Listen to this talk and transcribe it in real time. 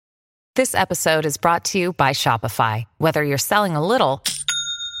This episode is brought to you by Shopify. Whether you're selling a little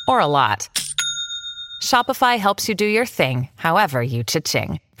or a lot, Shopify helps you do your thing, however you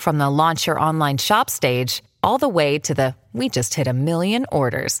cha-ching. From the launch your online shop stage, all the way to the we just hit 1 million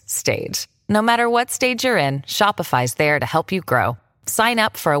orders stage. No matter what stage you're in, Shopify's there to help you grow. Sign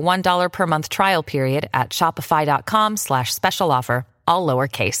up for a $1 per month trial period at shopify.com/special offer, all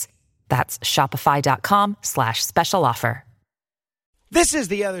lowercase. That's shopify.com/special offer. This is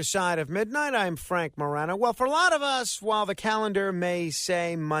The Other Side of Midnight. I'm Frank Morano. Well, for a lot of us, while the calendar may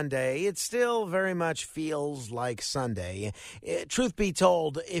say Monday, it still very much feels like Sunday. Truth be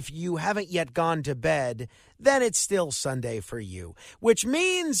told, if you haven't yet gone to bed, then it's still Sunday for you, which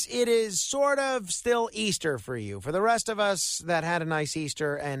means it is sort of still Easter for you. For the rest of us that had a nice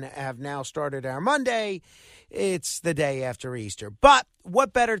Easter and have now started our Monday, it's the day after Easter. But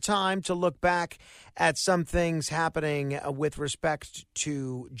what better time to look back at some things happening with respect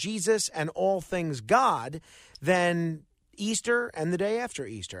to Jesus and all things God than Easter and the day after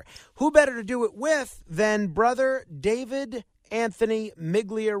Easter? Who better to do it with than Brother David Anthony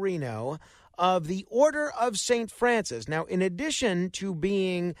Migliorino of the Order of St. Francis. Now, in addition to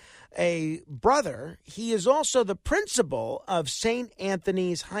being a brother, he is also the principal of St.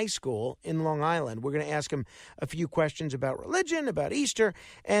 Anthony's High School in Long Island. We're going to ask him a few questions about religion, about Easter,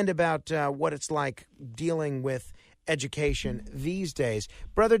 and about what it's like dealing with education these days.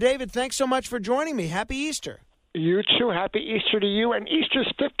 Brother David, thanks so much for joining me. Happy Easter. You too. Happy Easter to you. And Easter's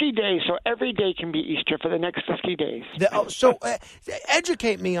 50 days, so every day can be Easter for the next 50 days.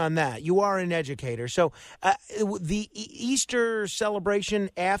 Educate me on that. You are an educator. So the Easter celebration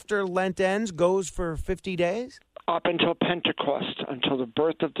after Lent ends goes for 50 days? Up until Pentecost, until the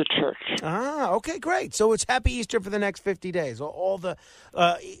birth of the church. Ah, okay, great. So it's Happy Easter for the next 50 days. All the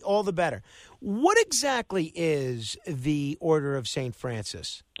better. What exactly is the Order of St.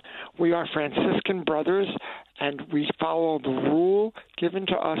 Francis? We are Franciscan brothers, and we follow the rule given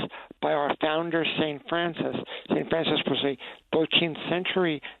to us by our founder, St. Francis. St. Francis was a 13th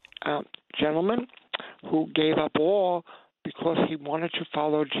century gentleman who gave up all because he wanted to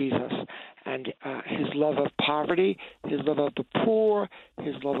follow Jesus. And his love of poverty, his love of the poor,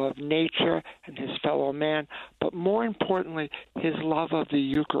 his love of nature and his fellow man, but more importantly, his love of the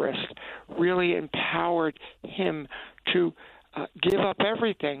Eucharist really empowered him to give up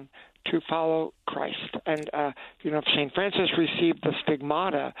everything to follow Christ. And, St. Francis received the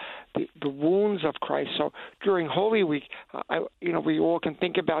stigmata, the wounds of Christ. So during Holy Week, we all can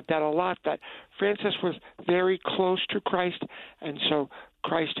think about that a lot, that Francis was very close to Christ, and so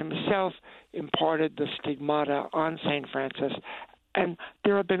Christ himself imparted the stigmata on St. Francis. And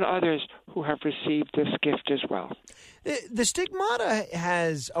there have been others who have received this gift as well. The stigmata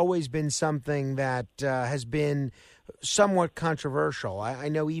has always been something that has been somewhat controversial. I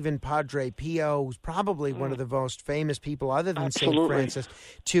know even Padre Pio, who's probably one of the most famous people other than St. Francis,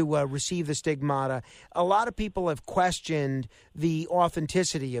 to receive the stigmata. A lot of people have questioned the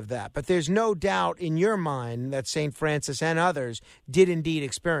authenticity of that, but there's no doubt in your mind that St. Francis and others did indeed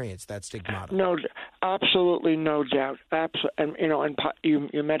experience that stigmata. No, absolutely no doubt. And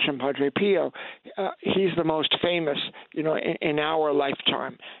you mentioned Padre Pio. He's the most famous, in our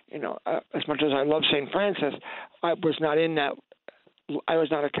lifetime. As much as I love St. Francis, I was not in that. I was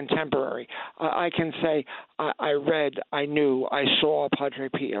not a contemporary. I can say I read, I knew, I saw Padre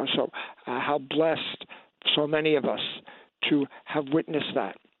Pio. So how blessed so many of us to have witnessed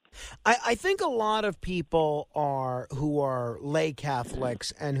that. I think a lot of people who are lay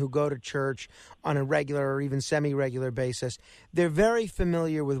Catholics and who go to church on a regular or even semi-regular basis, they're very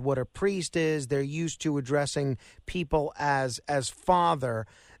familiar with what a priest is. They're used to addressing people as father.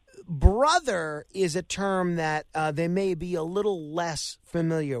 Brother is a term that they may be a little less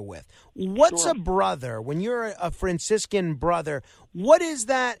familiar with. What's a brother? When you're a Franciscan brother, what is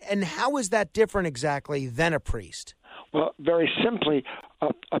that and how is that different exactly than a priest? Well, very simply,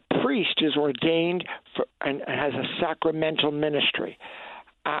 a priest is ordained and has a sacramental ministry.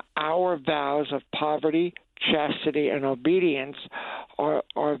 Our vows of poverty, chastity, and obedience are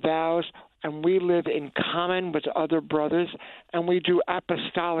vows, and we live in common with other brothers, and we do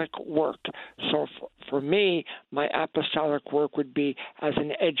apostolic work. So for me, my apostolic work would be as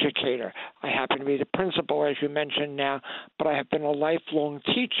an educator. I happen to be the principal, as you mentioned now, but I have been a lifelong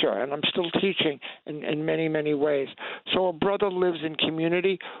teacher, and I'm still teaching in many, many ways. So a brother lives in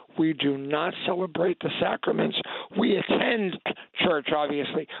community. We do not celebrate the sacraments. We attend church,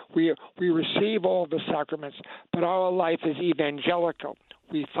 obviously. We receive all the sacraments, but our life is evangelical.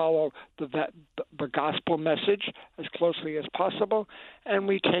 We follow the the gospel message as closely as possible, and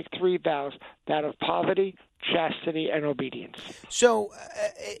we take 3 vows, that of poverty, chastity, and obedience. So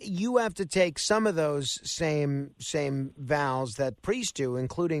you have to take some of those same vows that priests do,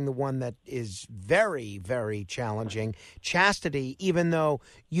 including the one that is very, very challenging, chastity, even though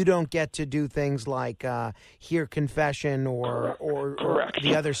you don't get to do things like hear confession or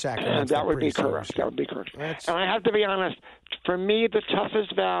the other sacraments. That would be correct. That would be correct. And I have to be honest, for me, the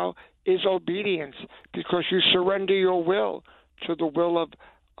toughest vow is obedience, because you surrender your will to the will of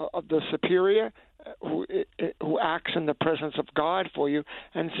the superior, who acts in the presence of God for you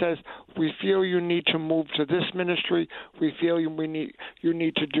and says, we feel you need to move to this ministry, we feel you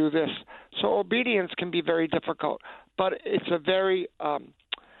need to do this. So obedience can be very difficult, but it's a very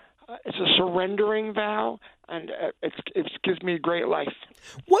it's a surrendering vow, and it gives me great life.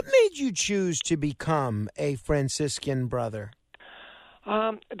 What made you choose to become a Franciscan brother?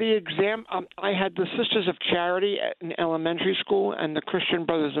 I had the Sisters of Charity in elementary school and the Christian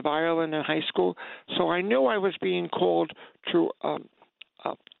Brothers of Ireland in high school, so I knew I was being called to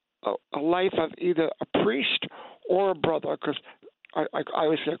a life of either a priest or a brother, because I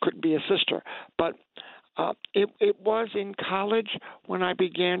obviously I couldn't be a sister. But it was in college when I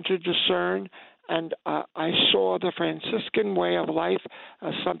began to discern, and I saw the Franciscan way of life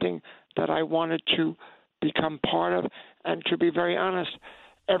as something that I wanted to become part of. And to be very honest,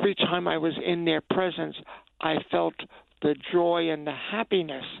 every time I was in their presence, I felt the joy and the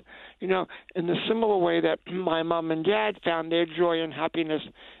happiness, in the similar way that my mom and dad found their joy and happiness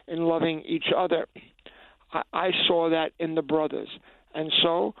in loving each other. I saw that in the brothers. And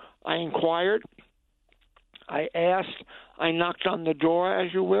so I inquired, I asked, I knocked on the door,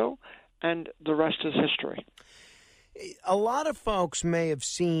 as you will, and the rest is history. A lot of folks may have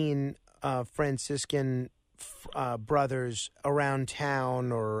seen Franciscan brothers around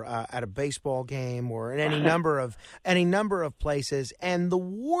town or at a baseball game or in any number of places, and the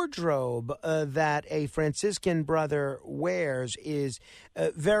wardrobe that a Franciscan brother wears is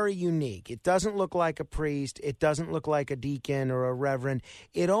very unique. It doesn't look like a priest. It doesn't look like a deacon or a reverend.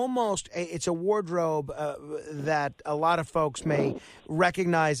 It's a wardrobe that a lot of folks may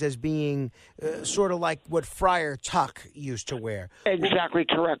recognize as being sort of like what Friar Tuck used to wear. Exactly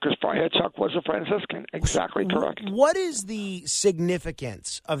correct, because Friar Tuck was a Franciscan. Exactly correct. What is the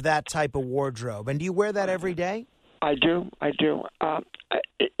significance of that type of wardrobe, and do you wear that every day? I do.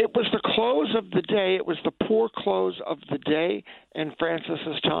 It was the clothes of the day. It was the poor clothes of the day in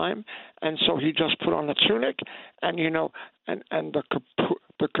Francis's time, and so he just put on a tunic, and and the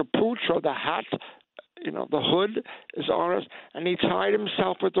capuch or the hat, the hood is on us, and he tied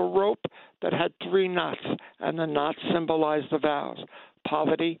himself with a rope that had 3 knots, and the knots symbolized the vows: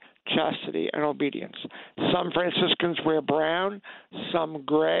 poverty, chastity, and obedience. Some Franciscans wear brown, some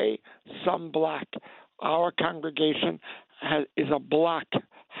gray, some black. Our congregation is a black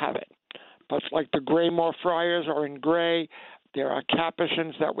habit. But like the Graymore Friars are in gray, there are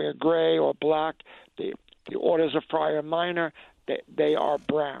Capuchins that wear gray or black. The Orders of Friar Minor, they are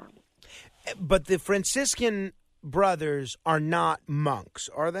brown. But the Franciscan brothers are not monks,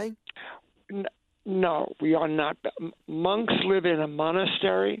 are they? No, we are not. Monks live in a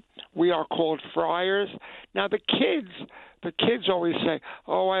monastery. We are called friars. Now, the kids always say,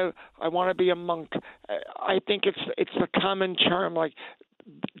 "Oh, I want to be a monk." I think it's the common term. Like,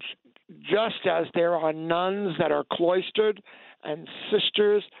 just as there are nuns that are cloistered and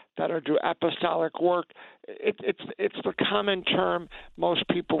sisters that are do apostolic work, it's the common term most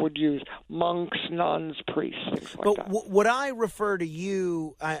people would use: monks, nuns, priests, things like that. But would I refer to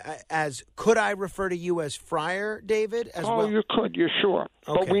you could I refer to you as Friar David as well? Oh, you could, you're sure.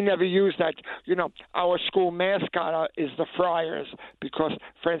 Okay. But we never use that. Our school mascot is the Friars, because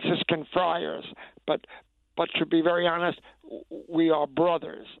Franciscan friars. But to be very honest, we are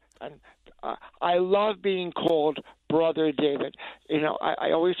brothers. And I love being called Brother David.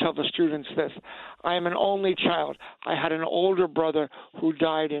 I always tell the students this. I am an only child. I had an older brother who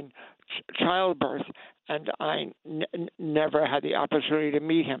died in childbirth, and I never had the opportunity to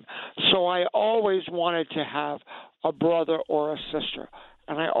meet him. So I always wanted to have a brother or a sister,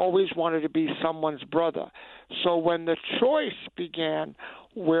 and I always wanted to be someone's brother. So when the choice began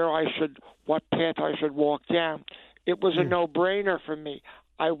what path I should walk down, it was a no-brainer for me.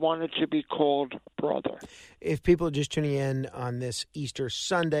 I wanted to be called brother. If people are just tuning in on this Easter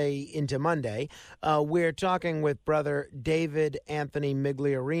Sunday into Monday, we're talking with Brother David Anthony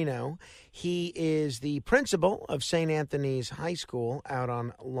Migliorino. He is the principal of St. Anthony's High School out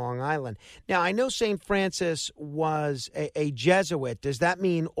on Long Island. Now, I know St. Francis was a Jesuit. Does that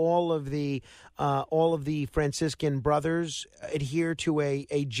mean all of the Franciscan brothers adhere to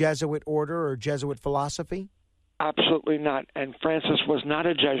a Jesuit order or Jesuit philosophy? Absolutely not. And Francis was not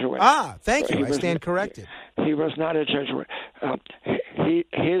a Jesuit. Thank you. I stand corrected. He was not a Jesuit.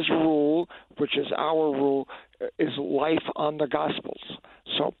 His rule, which is our rule, is life on the Gospels.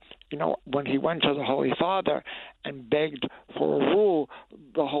 So, when he went to the Holy Father and begged for a rule,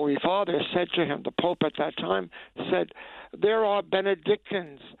 the Holy Father said to him, the Pope at that time said, there are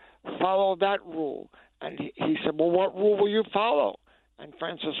Benedictines, follow that rule. And he said, well, what rule will you follow? And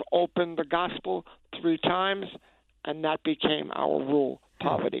Francis opened the Gospel 3 times, and that became our rule: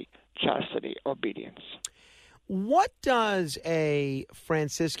 poverty, chastity, obedience. What does a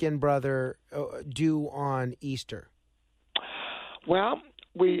Franciscan brother do on Easter? Well,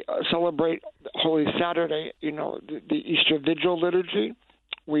 we celebrate Holy Saturday, the Easter Vigil liturgy,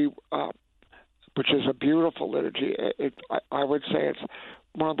 which is a beautiful liturgy. I would say it's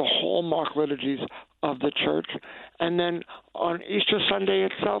one of the hallmark liturgies of the church. And then on Easter Sunday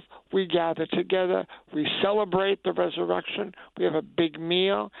itself, we gather together. We celebrate the resurrection. We have a big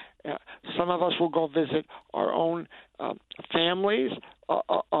meal. Some of us will go visit our own families.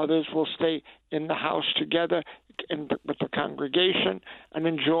 Others will stay in the house together with the congregation and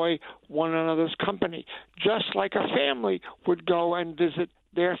enjoy one another's company, just like a family would go and visit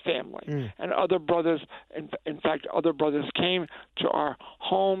their family. And other brothers, in fact, other brothers came to our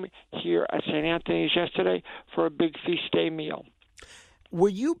home here at St. Anthony's yesterday for a big feast day meal. Were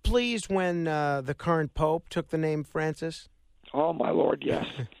you pleased when the current Pope took the name Francis? Oh, my Lord, yes.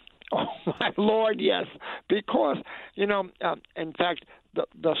 Oh, my Lord, yes. Because, in fact,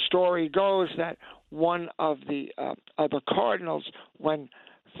 the story goes that one of the other cardinals, when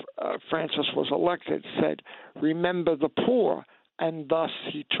Francis was elected, said, remember the poor, and thus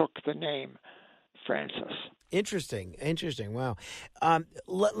he took the name Francis. Interesting. Wow.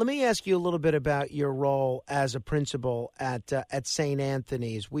 Let me ask you a little bit about your role as a principal at St.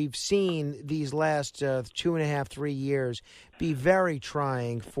 Anthony's. We've seen these last 2.5, 3 years be very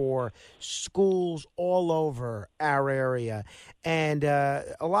trying for schools all over our area. And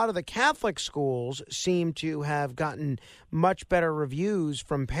a lot of the Catholic schools seem to have gotten much better reviews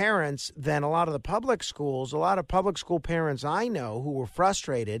from parents than a lot of the public schools. A lot of public school parents I know who were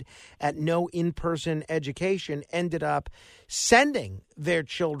frustrated at no in-person education ended up sending their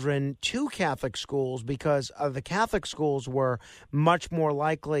children to Catholic schools because the Catholic schools were much more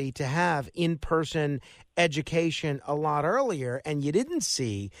likely to have in-person education a lot earlier, and you didn't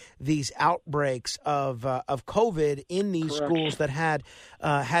see these outbreaks of COVID in these Correct. schools that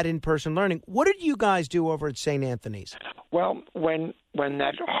had in-person learning. What did you guys do over at St. Anthony's? Well, when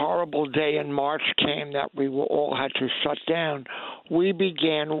that horrible day in March came that we all had to shut down, we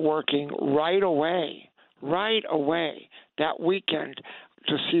began working right away that weekend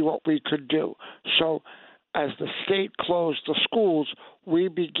to see what we could do. So as the state closed the schools, we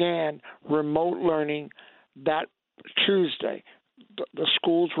began remote learning that Tuesday. The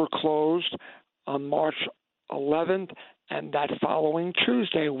schools were closed on March 11th, and that following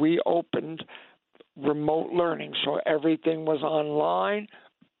Tuesday, we opened remote learning. So everything was online,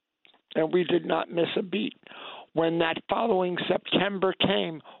 and we did not miss a beat. When that following September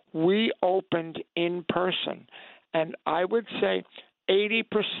came, we opened in person, and I would say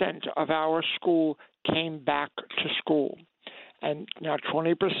 80% of our school came back to school. And now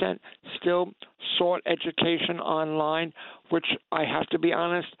 20% still sought education online, which I have to be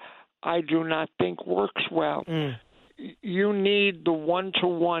honest, I do not think works well. You need the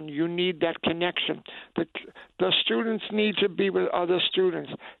one-to-one. You need that connection. The students need to be with other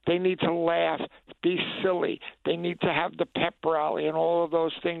students. They need to laugh, be silly. They need to have the pep rally and all of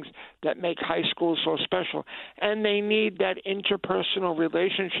those things that make high school so special. And they need that interpersonal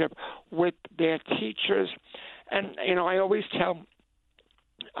relationship with their teachers. And, I always tell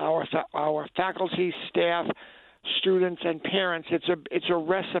our faculty, staff, students, and parents, it's a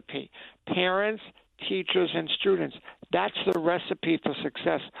recipe. Parents, teachers, and students, that's the recipe for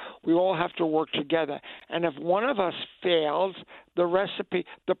success. We all have to work together. And if one of us fails,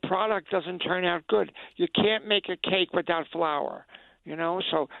 the product doesn't turn out good. You can't make a cake without flour.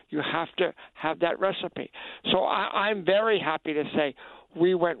 so you have to have that recipe. So I'm very happy to say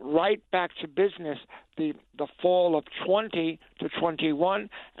we went right back to business the fall of 20 to 21,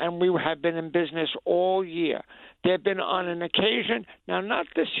 and we have been in business all year. They've been on an occasion, now not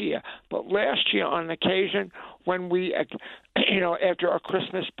this year, but last year on an occasion when we, after our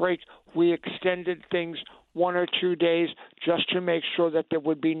Christmas break, we extended things 1 or 2 days just to make sure that there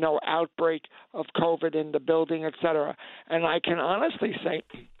would be no outbreak of COVID in the building, et cetera. And I can honestly say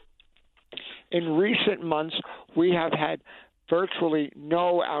in recent months we have had virtually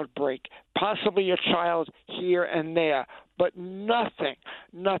no outbreak, possibly a child here and there, but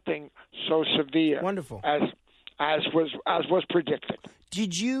nothing so severe. Wonderful. As was predicted.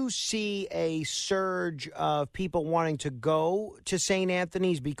 Did you see a surge of people wanting to go to St.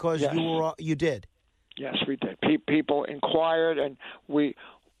 Anthony's because Yes. you did? Yes, we did. People inquired, and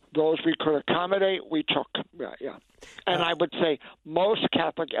those we could accommodate, we took. Yeah. And I would say most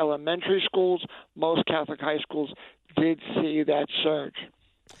Catholic elementary schools, most Catholic high schools did see that surge.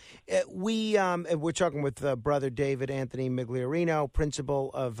 We're talking with Brother David Anthony Migliorino,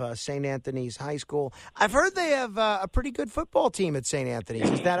 principal of St. Anthony's High School. I've heard they have a pretty good football team at St. Anthony's.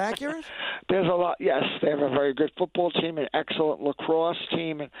 Is that accurate? There's a lot. Yes, they have a very good football team, an excellent lacrosse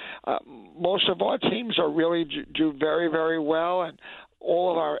team, and most of our teams are really do very, very well, and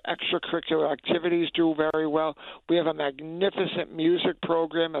all of our extracurricular activities do very well. We have a magnificent music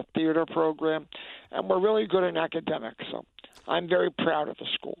program, a theater program, and we're really good in academics. So I'm very proud of the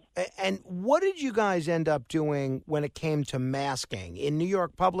school. And what did you guys end up doing when it came to masking? In New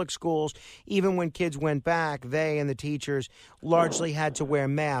York public schools, even when kids went back, they and the teachers largely had to wear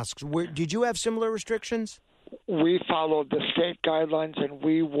masks. Did you have similar restrictions? We followed the state guidelines, and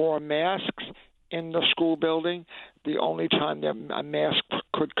we wore masks in the school building. The only time a mask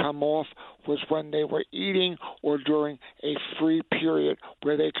could come off was when they were eating or during a free period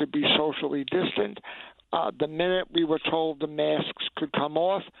where they could be socially distant. The minute we were told the masks could come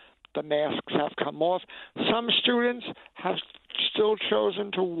off, the masks have come off. Some students have still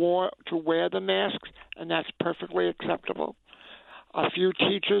chosen to wear the masks, and that's perfectly acceptable. A few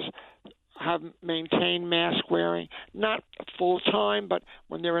teachers have maintained mask wearing, not full time, but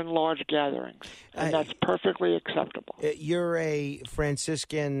when they're in large gatherings, and that's perfectly acceptable. You're a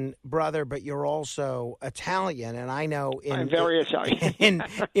Franciscan brother, but you're also Italian, and I know I'm very Italian.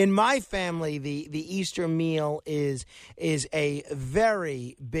 in my family, the Easter meal is a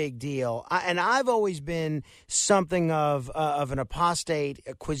very big deal, and I've always been something of an apostate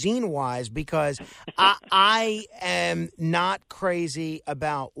cuisine wise because I am not crazy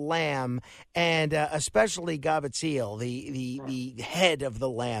about lamb. And especially gabatzil, the head of the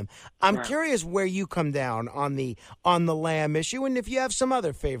lamb. I'm curious where you come down on the lamb issue, and if you have some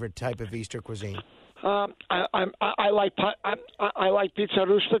other favorite type of Easter cuisine. I like pizza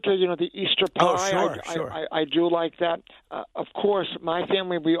rustica, the Easter pie. Oh, sure. I do like that. Of course, my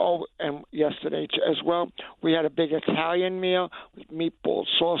family, and yesterday as well, we had a big Italian meal with meatballs,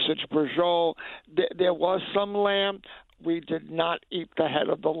 sausage, braciole. There was some lamb. We did not eat the head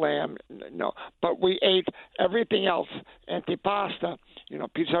of the lamb, no. But we ate everything else, antipasta,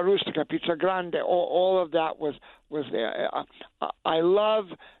 pizza rustica, pizza grande, all of that was there. I love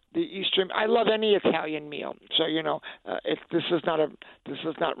the Eastern. I love any Italian meal. So this is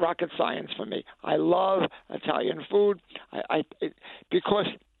not rocket science for me. I love Italian food. Because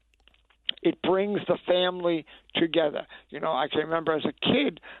it brings the family together. I can remember as a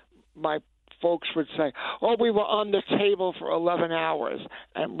kid, my folks would say, "Oh, we were on the table for 11 hours,"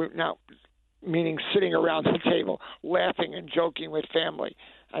 and now, meaning sitting around the table, laughing and joking with family,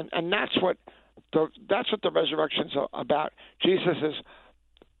 and that's what the resurrection's about.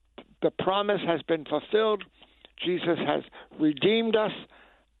 The promise has been fulfilled. Jesus has redeemed us.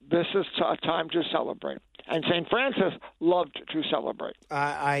 This is a time to celebrate. And St. Francis loved to celebrate.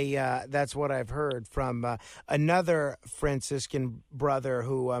 That's what I've heard from another Franciscan brother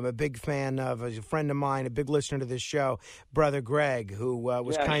who I'm a big fan of, a friend of mine, a big listener to this show, Brother Greg, who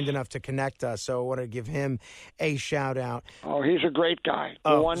was kind enough to connect us. So I want to give him a shout out. Oh, he's a great guy.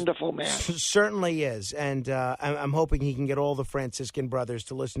 Wonderful man. Certainly is. And I'm hoping he can get all the Franciscan brothers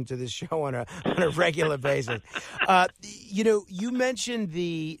to listen to this show on a regular basis. You mentioned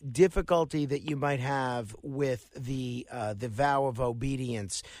the difficulty that you might have with the vow of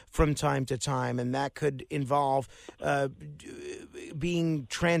obedience from time to time, and that could involve being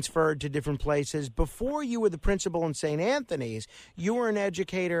transferred to different places. Before you were the principal in St. Anthony's, you were an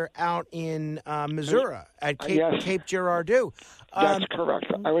educator out in Missouri at Cape Girardeau. That's correct.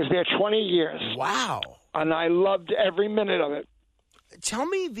 I was there 20 years. Wow. And I loved every minute of it. Tell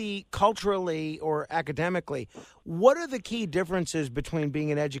me culturally or academically, what are the key differences between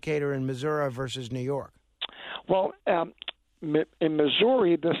being an educator in Missouri versus New York? Well, in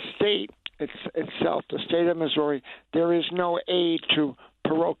Missouri, the state itself, the state of Missouri, there is no aid to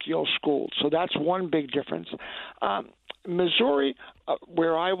parochial schools. So that's one big difference. Missouri,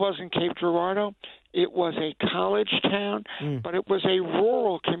 where I was in Cape Girardeau, it was a college town, but it was a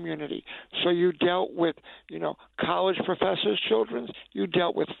rural community. So you dealt with, college professors' children. You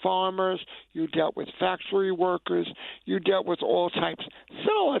dealt with farmers. You dealt with factory workers. You dealt with all types,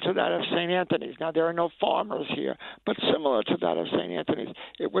 similar to that of St. Anthony's. Now, there are no farmers here, but similar to that of St. Anthony's.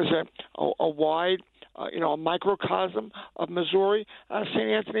 It was a wide a microcosm of Missouri. St.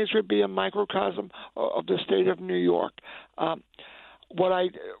 Anthony's would be a microcosm of the state of New York. A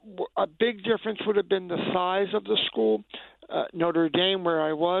big difference would have been the size of the school. Notre Dame, where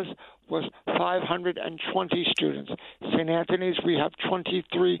I was 520 students. St. Anthony's, we have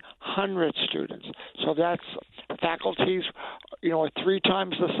 2,300 students. So that's faculties, are 3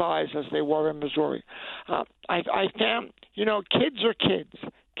 times the size as they were in Missouri. I found, kids are kids.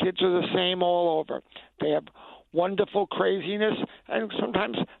 Kids are the same all over. They have wonderful craziness, and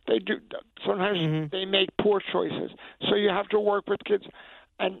sometimes they do. Sometimes they make poor choices. So you have to work with kids.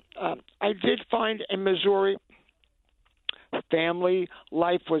 And I did find in Missouri, family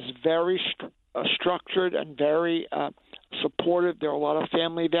life was very structured and very supportive. There are a lot of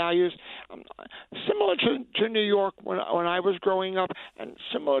family values, similar to New York when I was growing up, and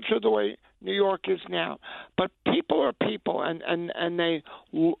similar to the way New York is now. But people are people, and they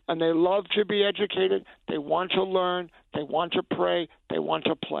love to be educated. They want to learn. They want to pray. They want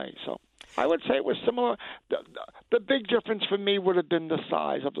to play. So I would say it was similar. The big difference for me would have been the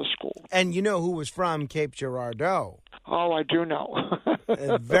size of the school. And you know who was from Cape Girardeau? Oh, I do know.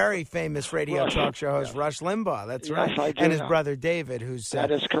 A very famous radio talk show host, Rush Limbaugh. That's right. Yes, I do and his know. brother David, who's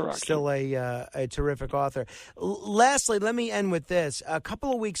that is correct. Still a terrific author. Lastly, let me end with this. A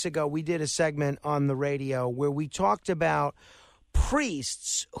couple of weeks ago, we did a segment on the radio where we talked about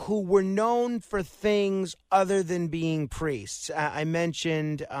priests who were known for things other than being priests. I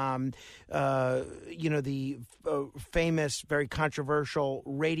mentioned, the famous, very controversial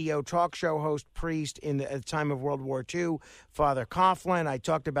radio talk show host priest at the time of World War II, Father Coughlin. I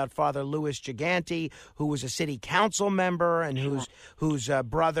talked about Father Louis Gigante, who was a city council member and whose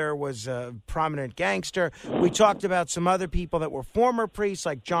brother was a prominent gangster. We talked about some other people that were former priests,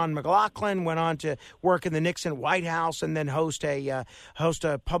 like John McLaughlin, went on to work in the Nixon White House and then host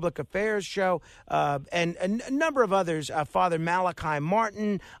a public affairs show, and a number of others, Father Malachi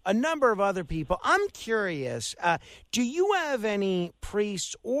Martin, a number of other people. I'm curious, do you have any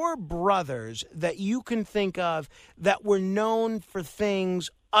priests or brothers that you can think of that were known for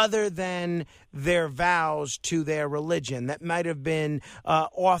things other than their vows to their religion, that might have been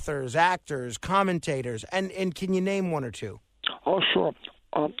authors, actors, commentators, and can you name one or two? Oh, sure.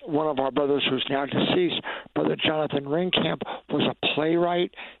 One of our brothers who's now deceased, Brother Jonathan Ringkamp, was a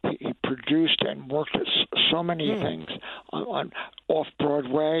playwright. He produced and worked at so many things on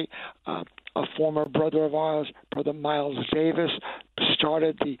off-Broadway. A former brother of ours, Brother Miles Davis,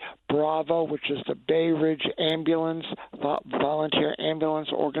 started the Bravo, which is the Bay Ridge Ambulance, volunteer ambulance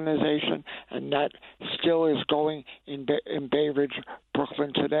organization, and that still is going in Bay Ridge,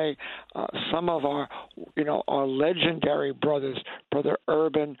 Brooklyn today. Some of our legendary brothers, Brother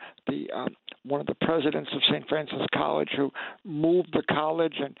Urban, one of the presidents of St. Francis College, who moved the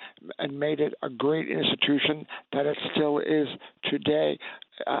college and made it a great institution that it still is today.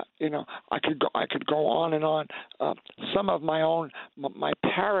 I could go on and on. Some of my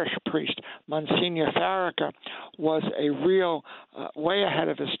parish priest, Monsignor Farrakha, was a real way ahead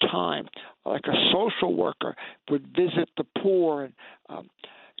of his time, like a social worker, would visit the poor and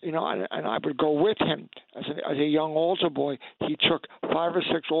and I would go with him as a young altar boy. He took 5 or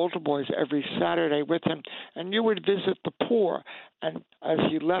 6 altar boys every Saturday with him, and you would visit the poor. And as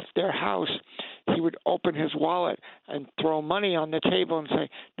he left their house, he would open his wallet and throw money on the table and say,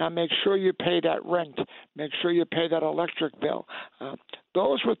 "Now make sure you pay that rent. Make sure you pay that electric bill."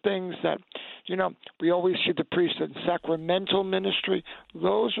 Those were things that, we always see the priest in sacramental ministry.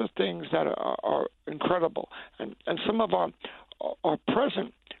 Those are things that are incredible. And some of our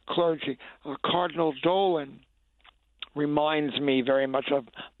present clergy, Cardinal Dolan, reminds me very much of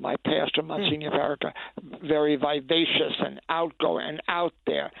my pastor, Monsignor Farrakha, very vivacious and outgoing and out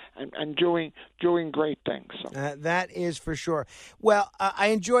there and doing great things. So. That is for sure. Well, I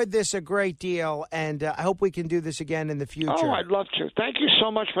enjoyed this a great deal, and I hope we can do this again in the future. Oh, I'd love to. Thank you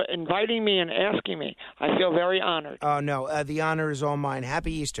so much for inviting me and asking me. I feel very honored. Oh, no, the honor is all mine.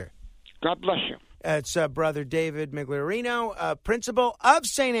 Happy Easter. God bless you. It's Brother David Migliorino, principal of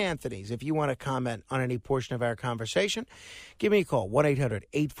St. Anthony's. If you want to comment on any portion of our conversation, give me a call,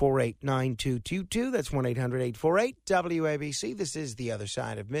 1-800-848-9222. That's 1-800-848-WABC. This is The Other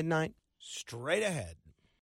Side of Midnight. Straight ahead.